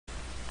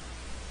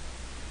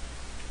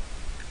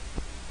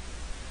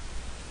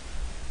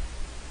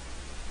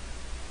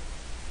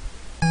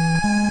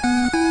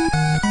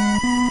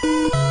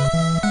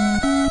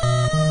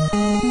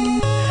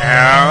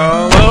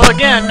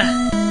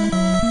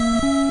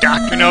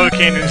Dr.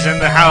 Novocaine is in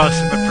the house,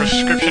 and the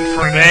prescription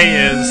for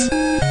today is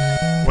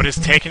what has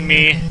taken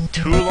me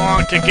too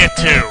long to get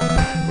to.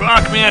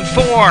 Rockman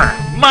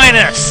 4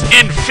 Minus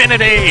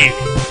Infinity!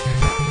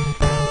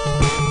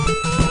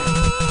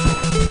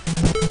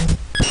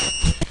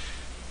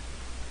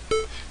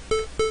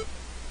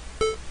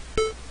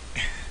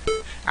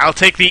 I'll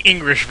take the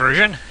English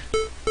version.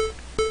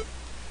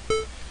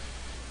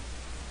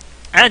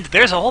 And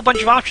there's a whole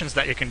bunch of options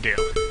that you can do.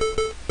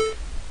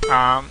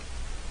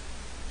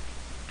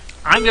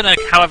 I'm gonna,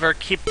 however,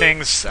 keep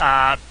things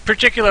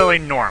particularly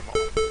normal.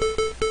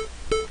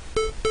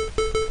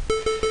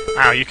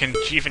 Wow, you can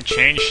even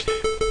change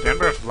the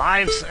number of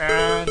lives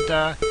and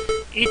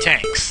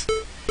E-tanks.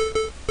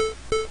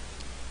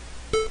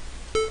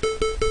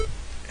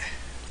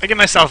 I give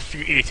myself a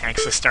few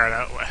E-tanks to start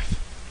out with.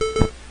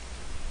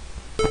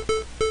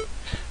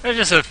 There's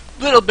just a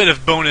little bit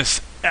of bonus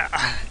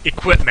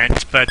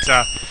equipment, but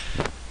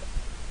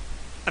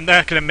I'm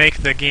not gonna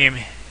make the game.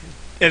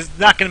 It's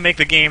not gonna make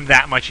the game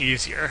that much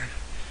easier.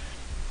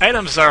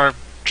 Items are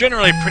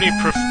generally pretty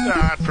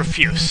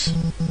profuse.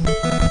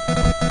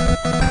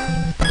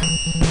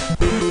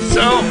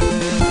 So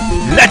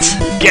let's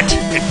get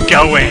it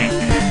going.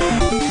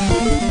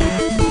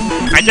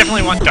 I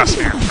definitely want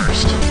Dustman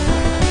first,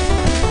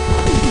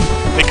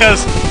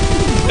 because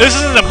this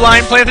isn't a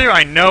blind playthrough.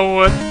 I know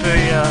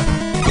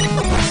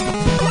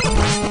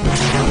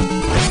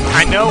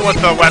what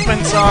the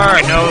weapons are.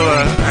 I know.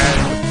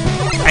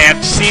 I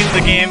have seen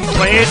the game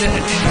played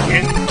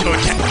in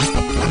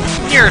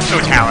near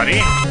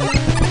totality.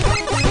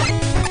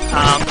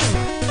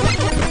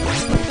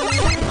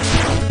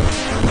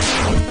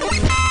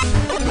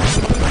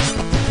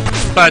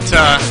 But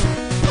I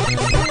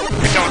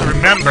don't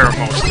remember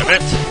most of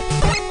it.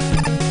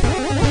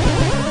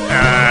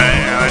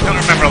 I don't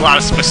remember a lot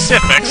of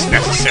specifics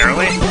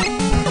necessarily.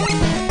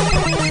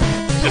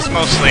 Just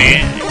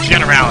mostly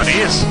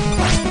generalities.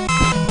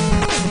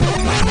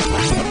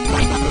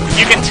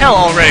 You can tell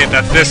already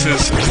that this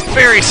is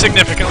very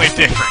significantly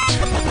different.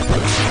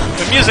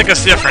 The music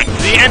is different,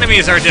 the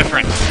enemies are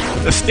different,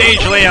 the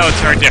stage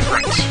layouts are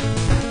different.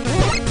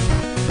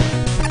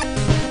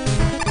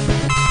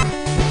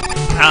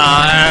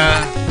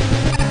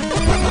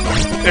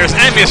 There's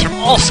enemies from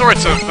all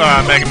sorts of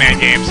Mega Man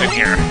games in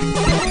here.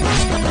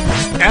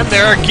 And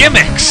there are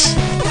gimmicks.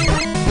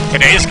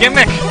 Today's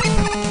gimmick?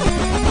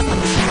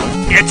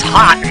 It's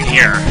hot in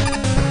here.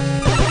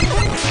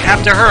 You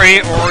have to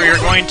hurry or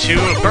you're going to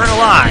burn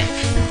alive.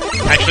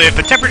 Actually, if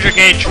the temperature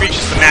gauge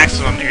reaches the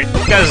maximum, it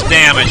does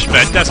damage,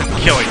 but it doesn't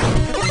kill you.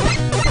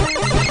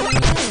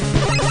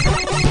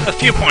 A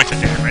few points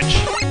of damage.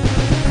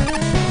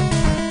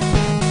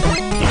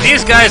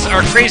 These guys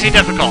are crazy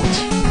difficult.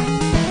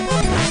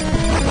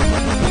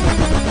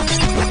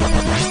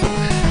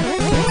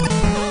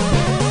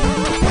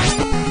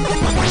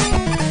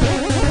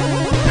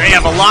 They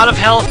have a lot of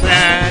health,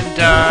 and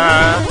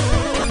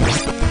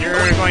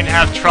you're going to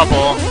have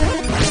trouble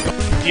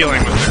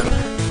dealing with them.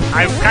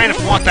 I kind of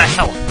want that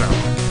health, though.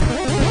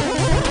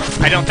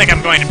 I don't think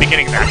I'm going to be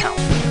getting that health.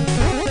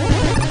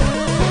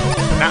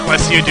 Not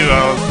unless you do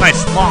a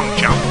nice long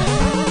jump.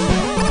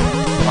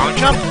 Long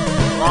jump?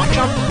 Long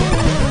jump?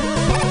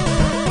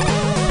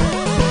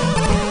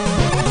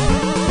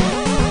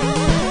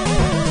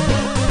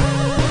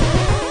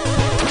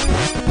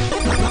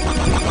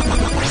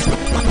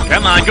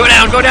 Come on, go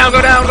down, go down,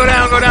 go down, go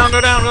down, go down, go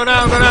down, go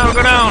down, go down,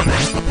 go down!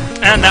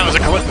 And that was a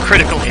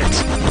critical hit.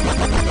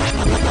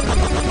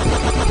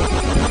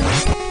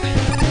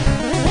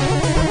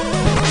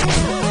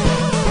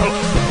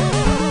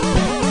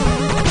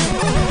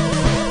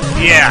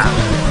 Yeah,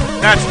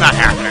 that's not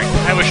happening.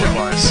 I wish it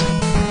was.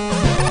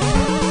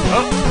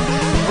 Oh,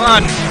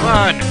 run,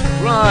 run,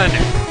 run!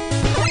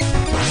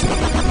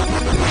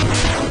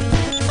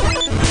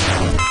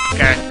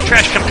 Okay,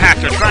 trash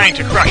compactor trying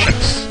to crush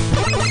us.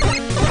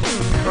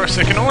 Of course,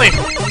 it can only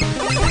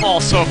fall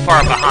so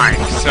far behind,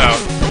 so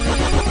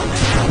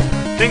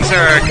things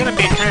are gonna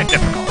be kind of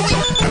difficult.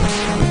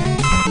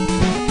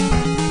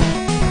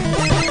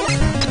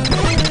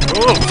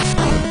 Ooh!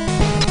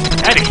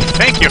 Eddie,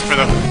 thank you for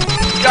the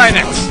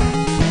guidance!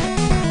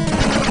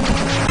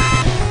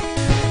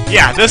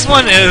 Yeah, this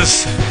one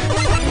is...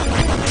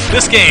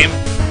 This game,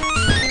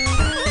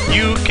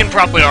 you can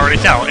probably already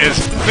tell, is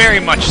very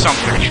much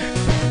something.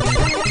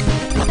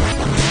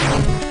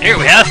 Here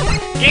we have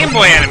Game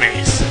Boy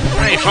enemies!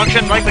 They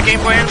function like the Game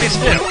Boy enemies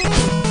do.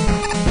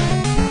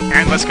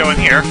 And let's go in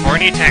here for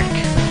an E-tank.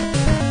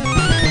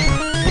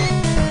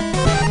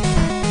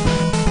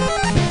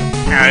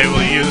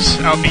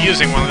 I'll be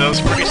using one of those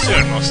pretty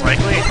soon, most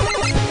likely.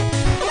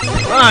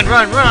 Run,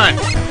 run, run!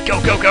 Go,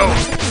 go, go!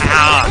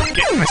 Ah,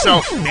 getting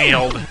myself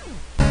nailed.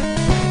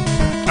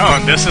 Oh,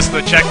 and this is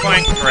the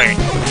checkpoint? Great.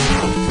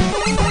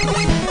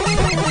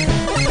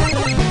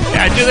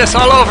 Yeah, I do this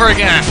all over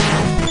again!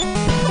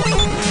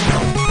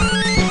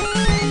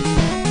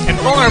 And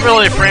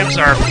vulnerability frames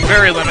are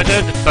very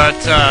limited, but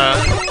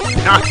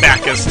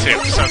knockback is too,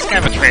 so it's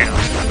kind of a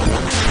trade-off.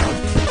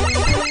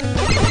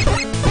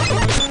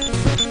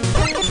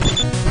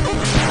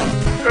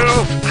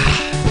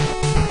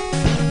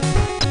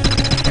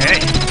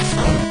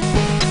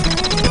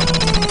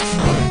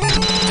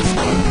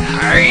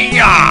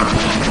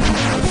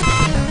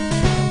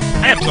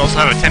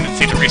 also have a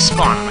tendency to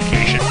respawn on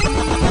occasion.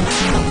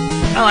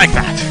 I like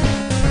that.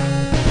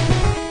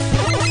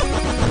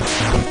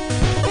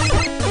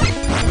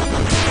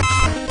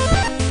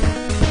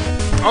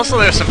 Also,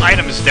 there's some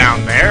items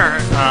down there.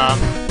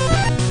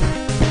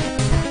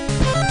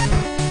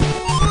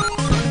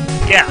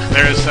 Yeah,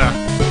 there's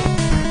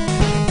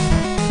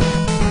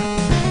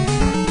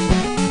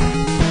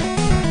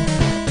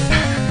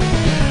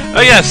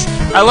oh yes,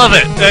 I love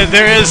it.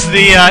 There is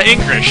the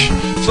English.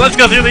 So let's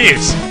go through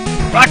these.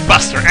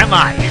 Rockbuster,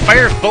 MI. You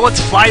fire if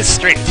bullets flies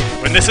straight.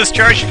 When this is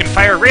charged, you can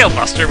fire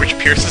Railbuster, which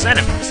pierces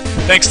enemies.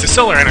 Thanks to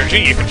solar energy,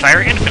 you can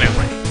fire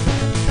infinitely.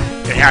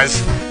 It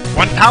has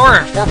 1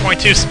 power,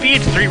 4.2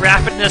 speed, 3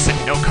 rapidness,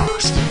 and no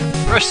cost.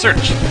 Rush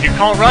Search. You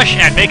call Rush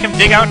and make him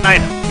dig out an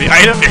item. The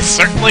item is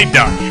certainly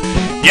dug.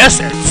 Yes,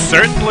 it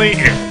certainly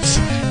is.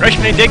 Rush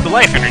may dig the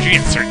life energy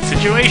in certain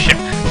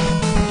situations.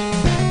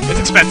 It's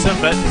expensive,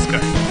 but it's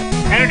good.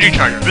 Energy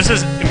Charger. This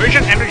is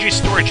Emergent Energy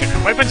Storage Unit.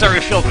 Weapons are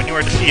refilled when you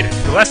are defeated.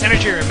 The less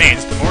energy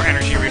remains, the more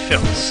energy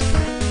refills.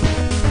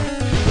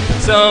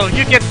 So,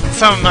 you get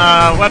some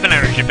weapon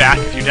energy back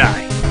if you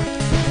die.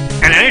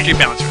 An Energy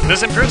Balancer.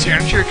 This improves your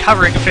energy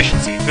recovering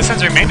efficiency. This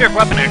sends a remainder of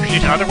weapon energy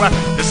to other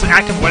weapons. This is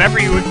active whenever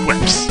you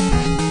equips.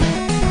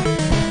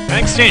 An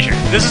Exchanger.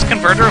 This is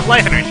Converter of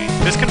Life Energy.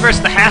 This converts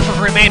the half of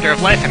remainder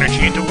of life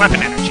energy into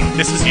weapon energy.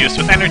 This is used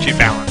with Energy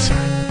Balancer.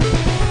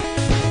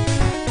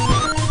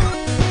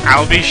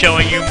 I'll be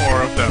showing you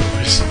more of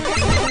those.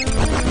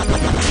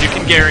 You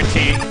can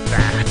guarantee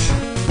that.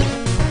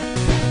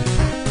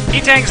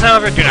 E-tanks,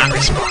 however, do not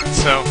respawn,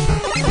 so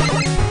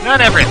not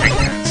everything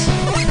does.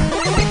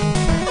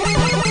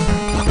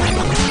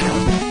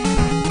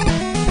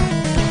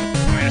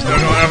 There's no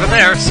going over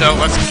there, so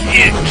let's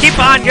keep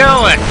on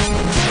going!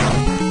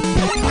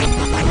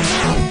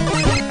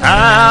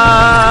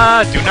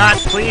 Do not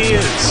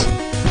please!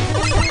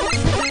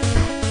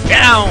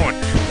 Down!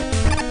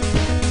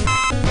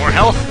 More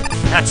health?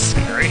 That's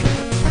scary.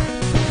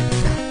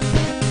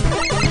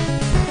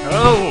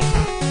 Oh!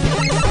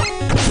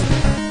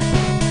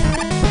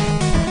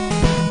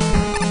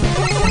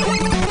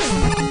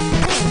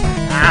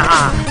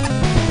 Ah!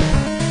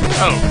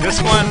 Oh,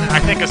 this one I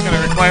think is going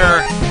to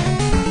require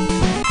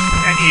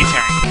an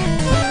E-tank.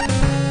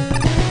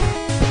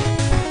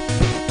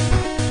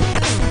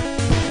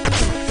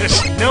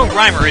 There's no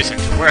rhyme or reason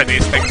to where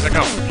these things are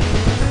going.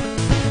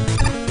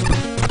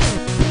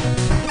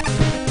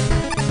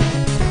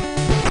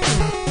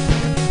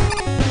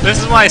 This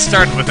is why I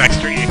started with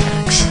extra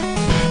E-tanks.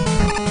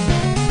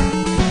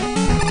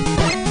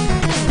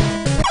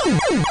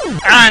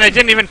 Ah, and I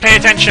didn't even pay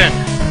attention!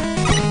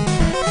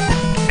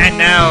 And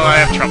now I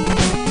have trouble.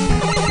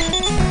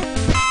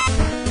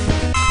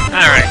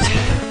 Alright,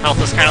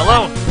 health is kinda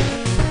low.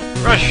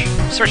 Rush,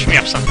 search me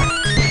up something.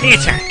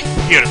 E-tank,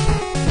 beautiful.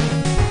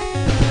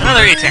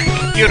 Another E-tank,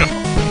 beautiful.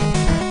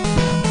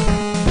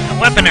 And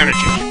weapon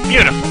energy,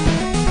 beautiful.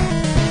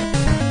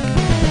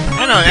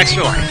 And an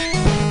extra life.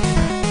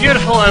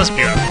 Beautiful as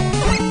beautiful.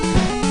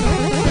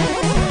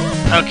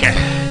 Okay,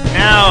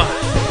 now...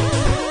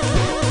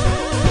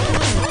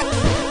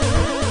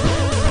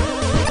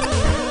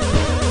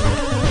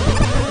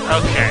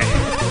 Okay.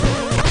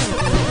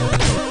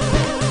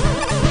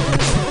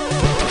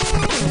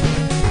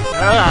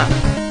 Ah!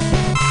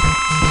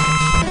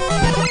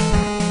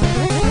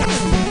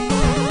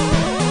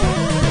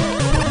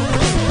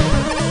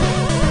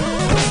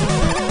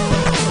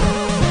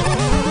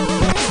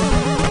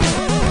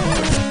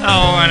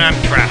 Oh, and I'm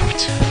trapped.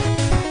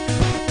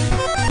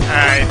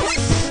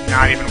 It's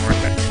not even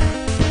worth it.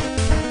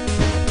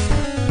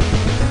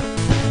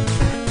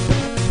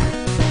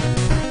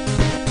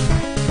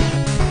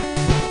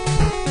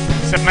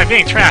 Except my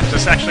being trapped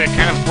is actually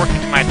kind of working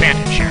to my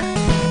advantage here.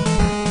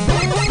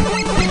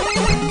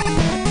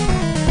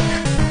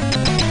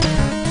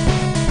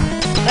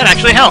 That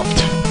actually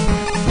helped!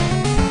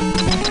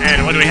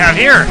 And what do we have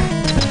here?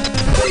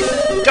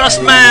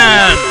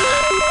 Dustman!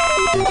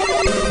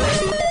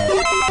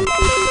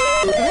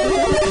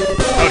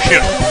 Oh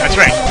shoot, that's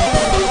right.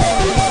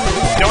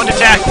 Don't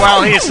attack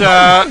while he's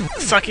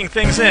sucking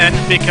things in,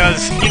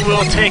 because he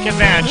will take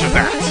advantage of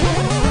that.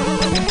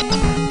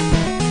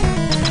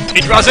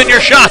 He draws in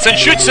your shots and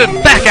shoots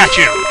them back at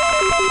you!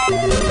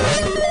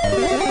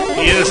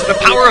 He is the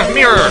power of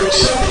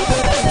mirrors!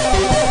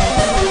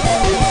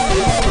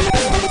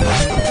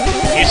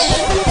 He's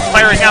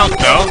firing out,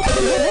 though.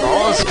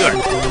 All is good.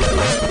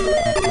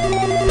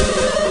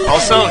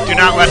 Also, do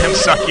not let him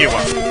suck you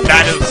up.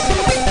 That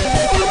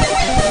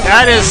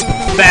is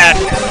bad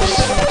news.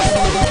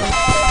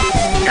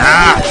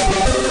 Ah!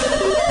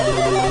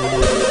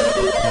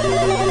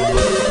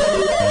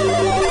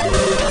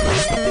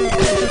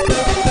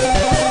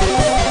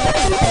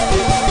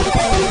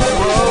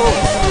 Whoa!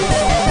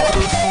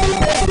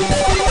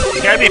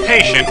 You gotta be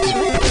patient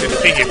to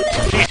defeat him.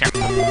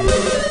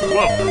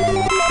 Whoa!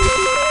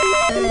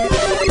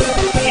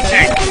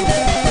 E-tank.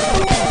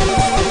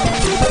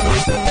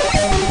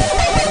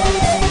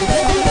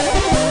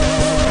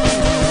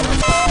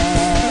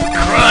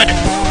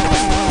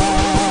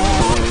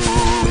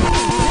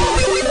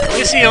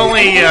 guess he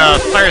only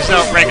fires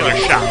out regular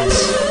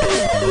shots.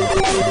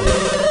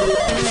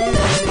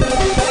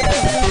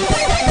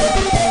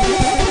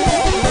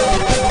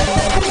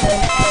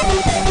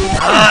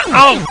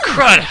 Oh,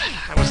 crud!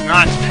 I was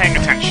not paying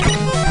attention.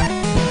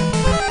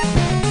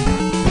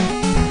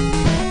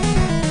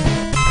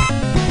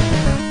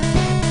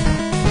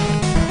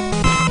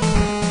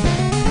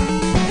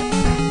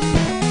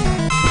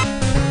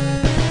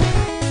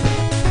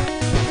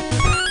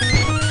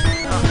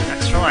 Oh,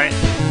 extra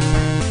life.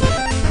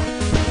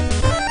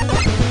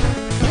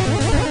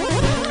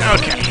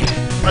 Okay,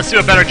 let's do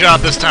a better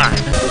job this time.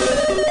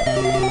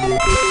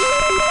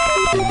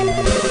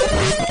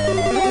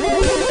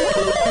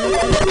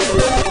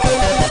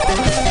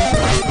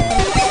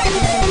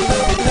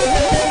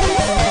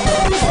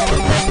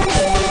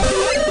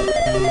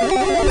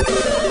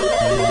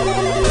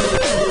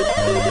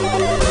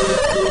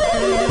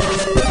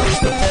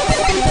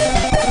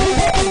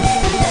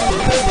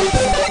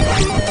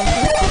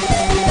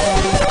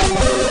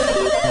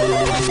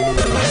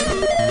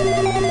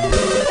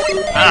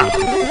 Ah,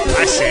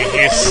 I see.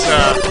 He's,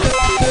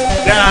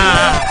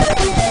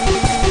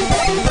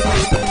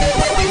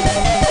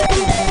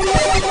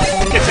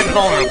 gets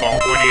invulnerable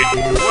when you...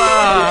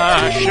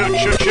 shoot,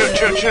 shoot, shoot,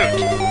 shoot, shoot.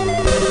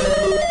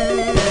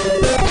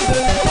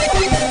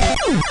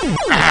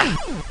 Ah.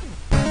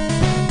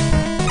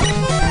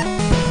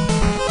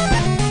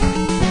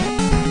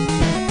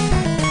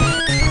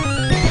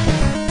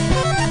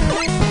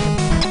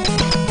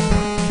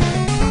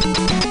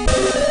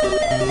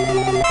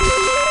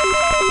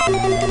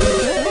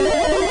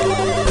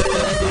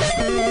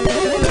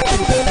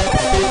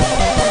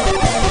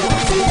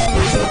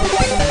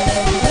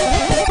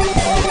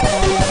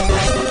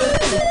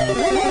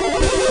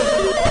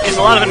 A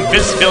lot of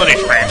invisibility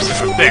frames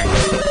is a thing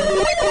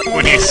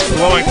when he's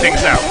blowing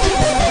things out.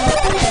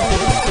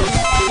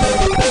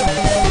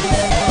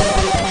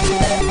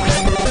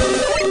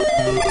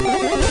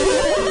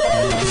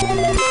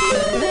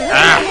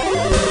 Ah!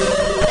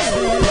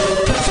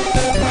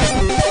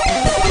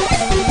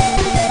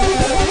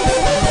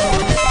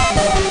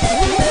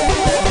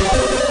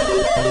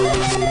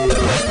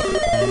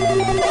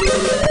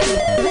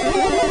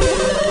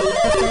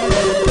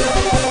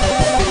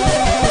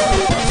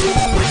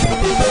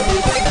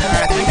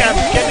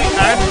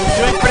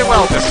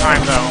 Well this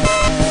time, though.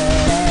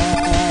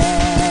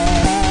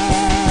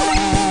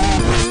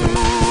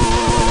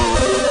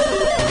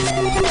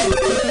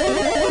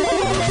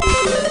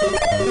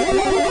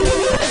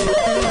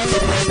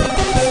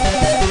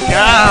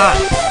 Ah!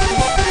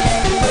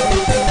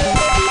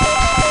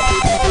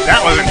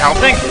 That wasn't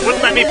helping. It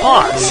wouldn't let me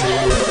pause.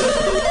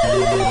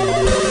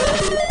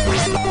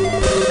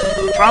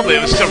 Probably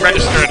it was still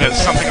registered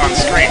as something on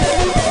screen.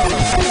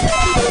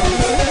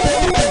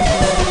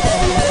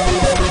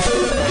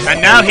 And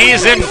now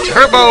he's in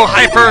Turbo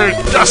Hyper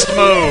Dust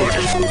mode!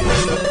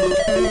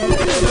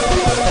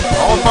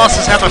 All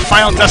bosses have a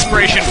final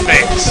desperation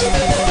phase.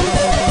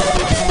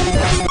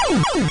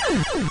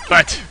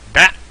 But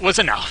that was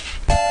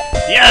enough.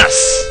 Yes!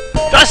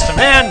 Dust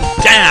Man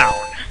down!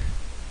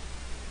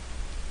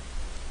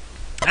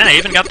 And I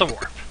even got the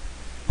warp.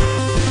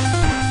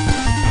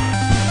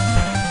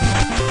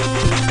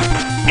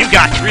 You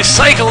got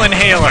Recycle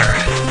Inhaler!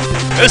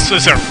 This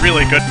was a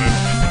really good move.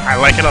 I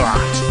like it a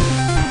lot.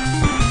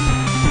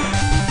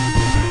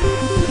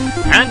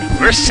 And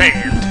we're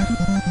saved.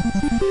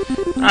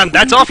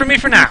 That's all for me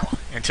for now.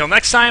 Until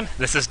next time,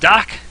 this is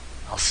Doc.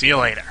 I'll see you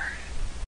later.